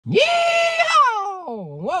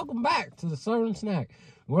Yeehaw! Welcome back to the Southern Snack,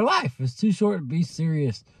 where life is too short to be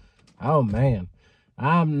serious. Oh man,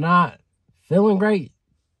 I'm not feeling great,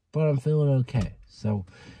 but I'm feeling okay. So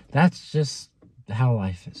that's just how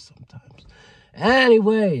life is sometimes.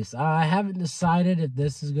 Anyways, I haven't decided if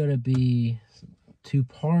this is gonna be two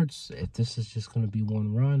parts, if this is just gonna be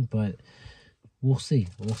one run, but we'll see.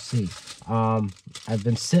 I've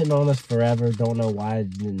been sitting on this forever. Don't know why I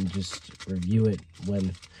didn't just review it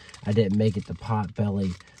when I didn't make it to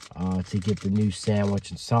Potbelly to get the new sandwich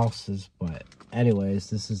and sauces. But anyways,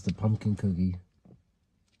 this is the pumpkin cookie.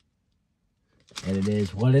 And it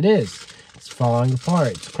is what it is. It's falling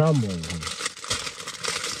apart. It's crumbling.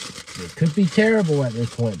 It could be terrible at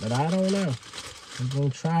this point, but I don't know. I'm going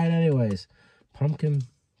to try it anyways. Pumpkin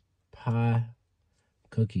pie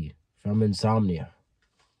cookie from Insomnia.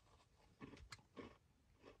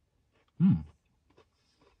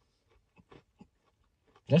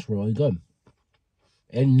 That's really good.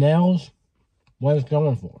 It nails what it's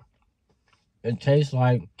going for. It tastes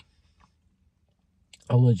like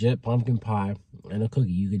a legit pumpkin pie and a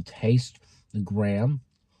cookie. You can taste the graham.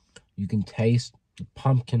 You can taste the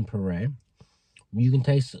pumpkin puree. You can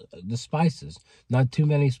taste the spices. Not too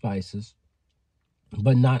many spices,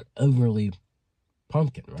 but not overly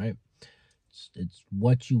pumpkin, right? It's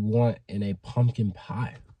what you want in a pumpkin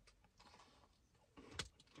pie.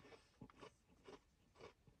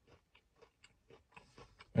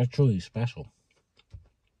 That's truly special.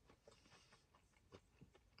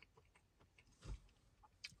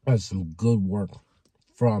 That's some good work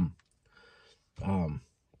from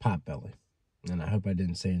Potbelly. And I hope I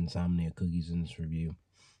didn't say Insomnia cookies in this review.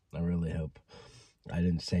 I really hope I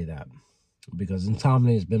didn't say that. Because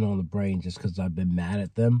Insomnia has been on the brain just because I've been mad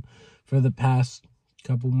at them for the past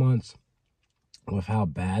couple months with how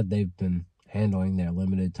bad they've been handling their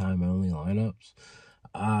limited time only lineups.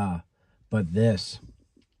 But this,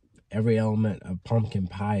 every element of pumpkin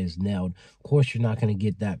pie is nailed. Of course, you're not going to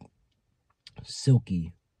get that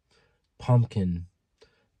silky pumpkin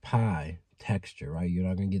pie texture, right? You're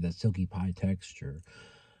not going to get that silky pie texture.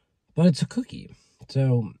 But it's a cookie.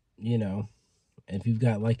 So, you know, if you've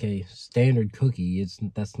got like a standard cookie,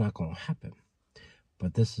 that's not going to happen.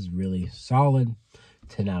 But this is really solid.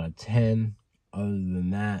 10 out of 10. Other than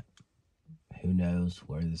that, who knows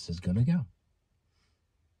where this is going to go.